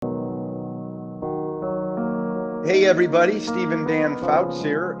Hey everybody, Stephen Dan Fouts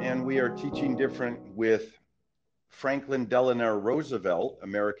here, and we are teaching different with Franklin Delano Roosevelt,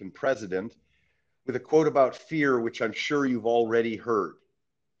 American president, with a quote about fear, which I'm sure you've already heard.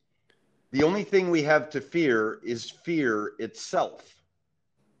 The only thing we have to fear is fear itself.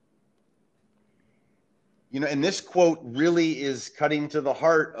 And this quote really is cutting to the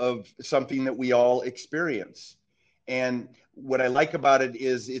heart of something that we all experience. And what I like about it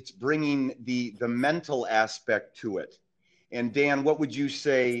is it's bringing the mental aspect to it. And Dan, what would you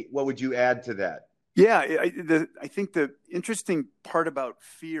say? What would you add to that? Yeah, I think the interesting part about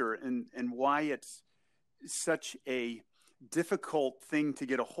fear and why it's such a difficult thing to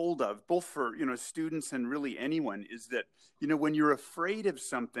get a hold of, both for students and really anyone, is that when you're afraid of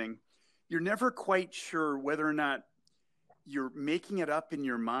something, you're never quite sure whether or not you're making it up in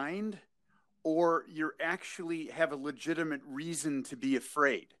your mind or you're actually have a legitimate reason to be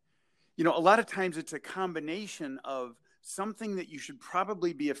afraid. A lot of times it's a combination of something that you should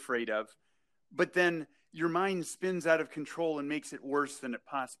probably be afraid of, but then your mind spins out of control and makes it worse than it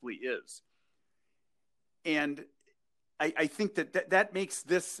possibly is. And I think that makes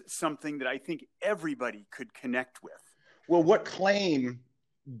this something that I think everybody could connect with. Well, what claim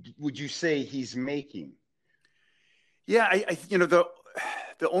would you say he's making? Yeah,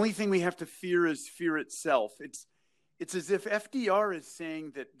 the only thing we have to fear is fear itself. It's as if FDR is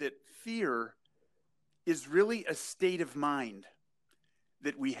saying that fear is really a state of mind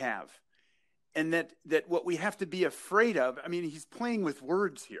that we have. And that what we have to be afraid of, I mean, he's playing with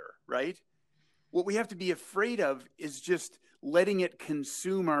words here, right? What we have to be afraid of is just letting it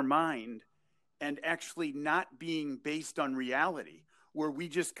consume our mind and actually not being based on reality, where we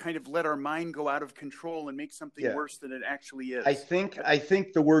just kind of let our mind go out of control and make something worse than it actually is. I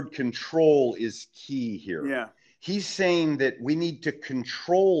think the word control is key here. Yeah. He's saying that we need to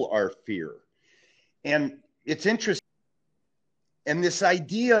control our fear. And it's interesting. And this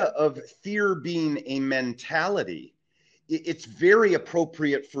idea of fear being a mentality, it's very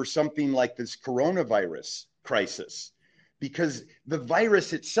appropriate for something like this coronavirus crisis, because the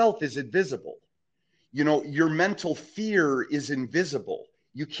virus itself is invisible. Your mental fear is invisible.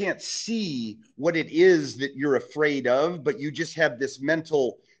 You can't see what it is that you're afraid of, but you just have this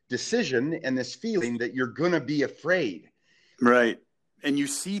mental decision and this feeling that you're going to be afraid. Right. And you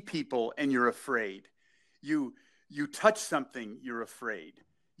see people and you're afraid. You touch something, you're afraid.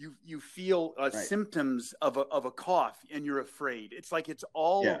 You feel symptoms of a cough and you're afraid. It's like it's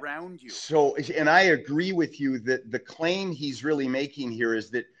all around you. So, and I agree with you that the claim he's really making here is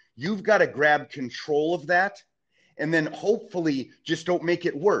that you've got to grab control of that and then hopefully just don't make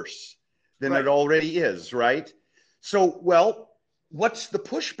it worse than it already is, right? So, well, what's the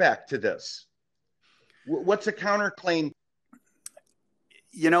pushback to this? What's a counterclaim?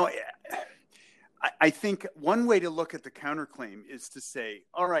 I think one way to look at the counterclaim is to say,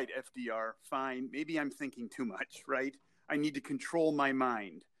 all right, FDR, fine. Maybe I'm thinking too much, right? I need to control my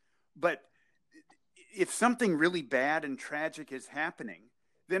mind. But if something really bad and tragic is happening,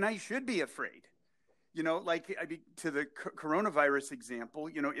 then I should be afraid. To the coronavirus example,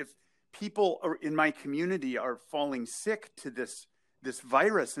 if people in my community are falling sick to this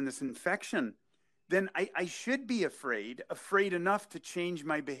virus and this infection, then I should be afraid enough to change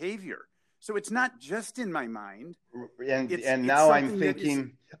my behavior. So it's not just in my mind. And now I'm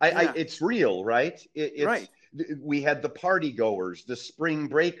thinking, it's real, right? Right. We had the party goers, the spring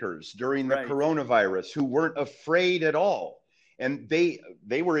breakers during the coronavirus who weren't afraid at all. And they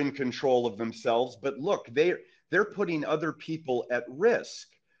were in control of themselves. But look, they're putting other people at risk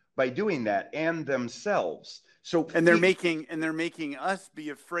by doing that and themselves. And they're making us be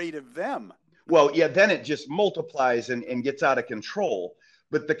afraid of them. Well, yeah, then it just multiplies and gets out of control.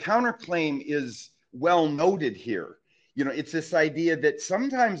 But the counterclaim is well noted here. It's this idea that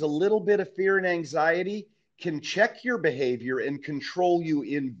sometimes a little bit of fear and anxiety can check your behavior and control you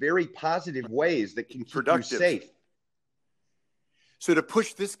in very positive ways that can keep you safe. So to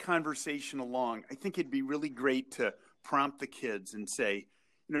push this conversation along, I think it'd be really great to prompt the kids and say,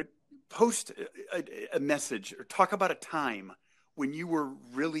 post a message or talk about a time when you were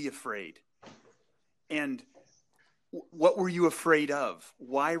really afraid. And what were you afraid of?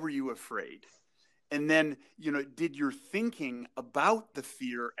 Why were you afraid? And then, did your thinking about the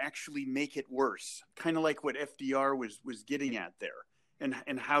fear actually make it worse? Kind of like what FDR was getting at there.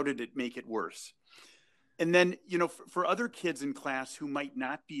 And how did it make it worse? And then, for other kids in class who might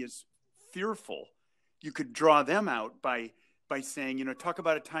not be as fearful, you could draw them out by saying, talk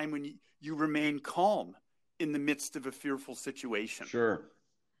about a time when you remain calm in the midst of a fearful situation. Sure.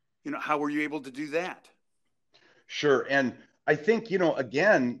 How were you able to do that? Sure. And I think,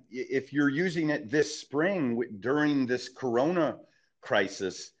 again, if you're using it this spring during this corona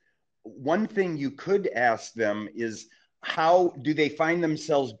crisis, one thing you could ask them is, how do they find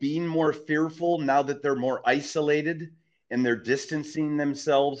themselves being more fearful now that they're more isolated and they're distancing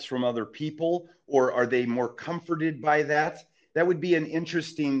themselves from other people? Or are they more comforted by that? That would be an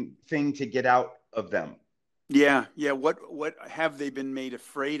interesting thing to get out of them. Yeah. What have they been made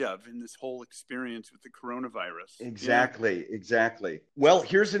afraid of in this whole experience with the coronavirus? Exactly. Well,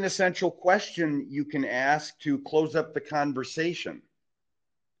 here's an essential question you can ask to close up the conversation.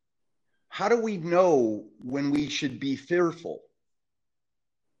 How do we know when we should be fearful?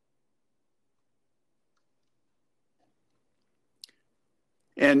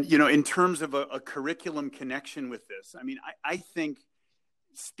 And, in terms of a curriculum connection with this, I mean, I think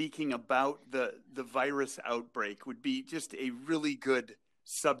speaking about the virus outbreak would be just a really good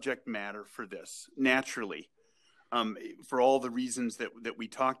subject matter for this, naturally, for all the reasons that we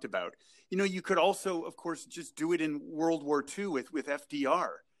talked about. You could also, of course, just do it in World War II with FDR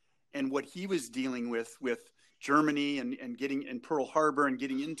and what he was dealing with Germany and getting in Pearl Harbor and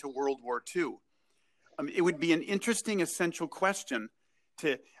getting into World War II. It would be an interesting, essential question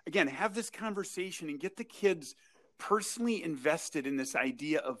to, again, have this conversation and get the kids personally invested in this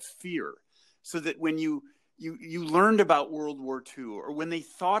idea of fear, so that when you learned about World War II, or when they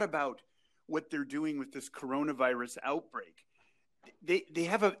thought about what they're doing with this coronavirus outbreak, they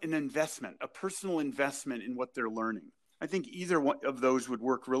have an investment, a personal investment in what they're learning. I think either one of those would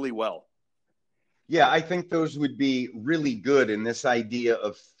work really well. Yeah, I think those would be really good in this idea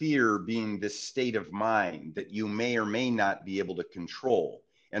of fear being this state of mind that you may or may not be able to control,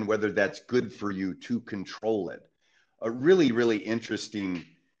 and whether that's good for you to control it. Really, really interesting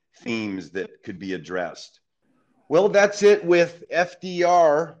themes that could be addressed. Well, that's it with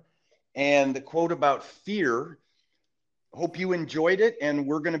FDR and the quote about fear. Hope you enjoyed it, and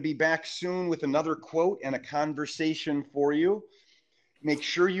we're going to be back soon with another quote and a conversation for you. Make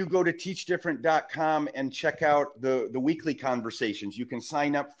sure you go to teachdifferent.com and check out the weekly conversations. You can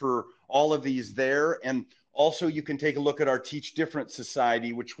sign up for all of these there. And also you can take a look at our Teach Different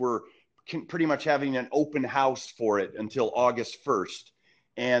Society, which we're pretty much having an open house for it until August 1st.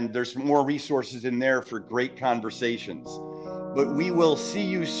 And there's more resources in there for great conversations. But we will see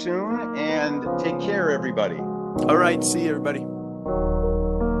you soon, and take care, everybody. All right. See you, everybody.